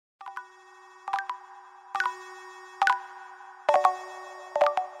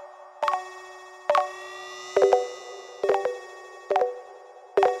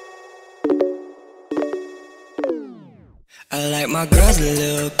I like my girls a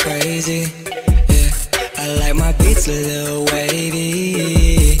little crazy, yeah. I like my beats a little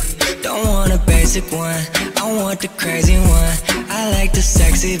wavy. Don't want a basic one, I want the crazy one. I like the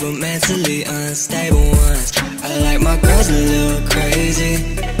sexy but mentally unstable ones. I like my girls a little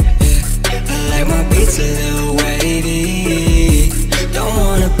crazy, yeah. I like my beats a little wavy. Don't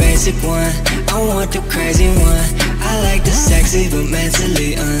want a basic one, I want the crazy one. I like the sexy but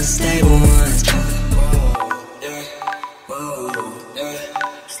mentally unstable ones.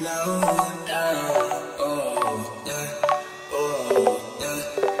 Slow down, oh yeah, oh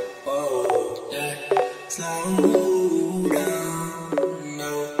yeah, oh yeah. Slow down,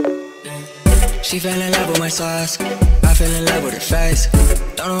 no, yeah. She fell in love with my sauce, I fell in love with her face.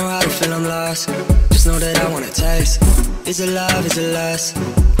 Don't know how to feel, I'm lost, just know that I wanna taste. Is it love, is it lust?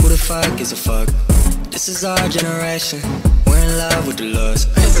 Who the fuck is a fuck? This is our generation, we're in love with the lust.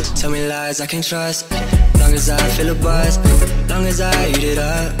 Tell me lies I can trust, long as I feel a buzz, long as I eat it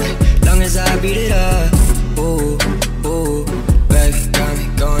up, long as I beat it up. Ooh, ooh, baby, got me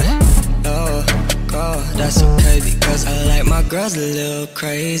going. Oh, God, that's okay because I like my girls a little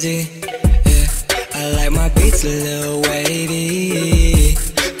crazy, yeah. I like my beats a little wavy.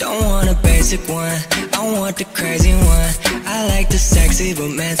 Don't want a basic one, I want the crazy one. I like the sexy but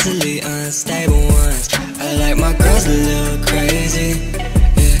mentally unstable ones. I like my girls a little crazy,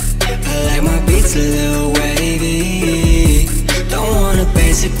 yeah. I like my beats a little wavy. Don't want a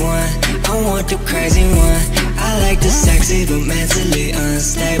basic one, I want the crazy one. I like the sexy but mentally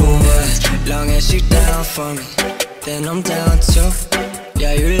unstable ones. Long as you down for me, then I'm down too.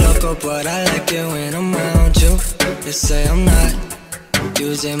 Yeah, you loco, but I like it when I'm around you. They say I'm not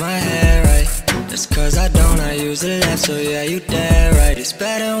using my head right, that's cause I don't, I use the left. So yeah, you dead right. It's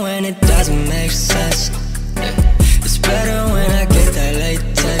better when it doesn't make sense, yeah. It's better when I get that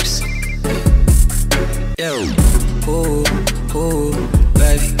latex, yeah. Ooh, ooh,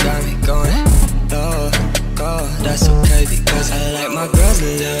 baby, got me going. Oh, God, that's okay because I like my girls a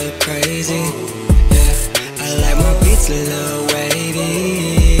little crazy, yeah. I like my beats a little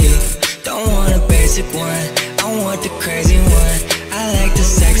wavy. Don't want a basic one, I want the crazy one. I like the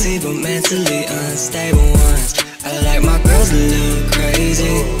sexy but mentally unstable ones. I like my girls a little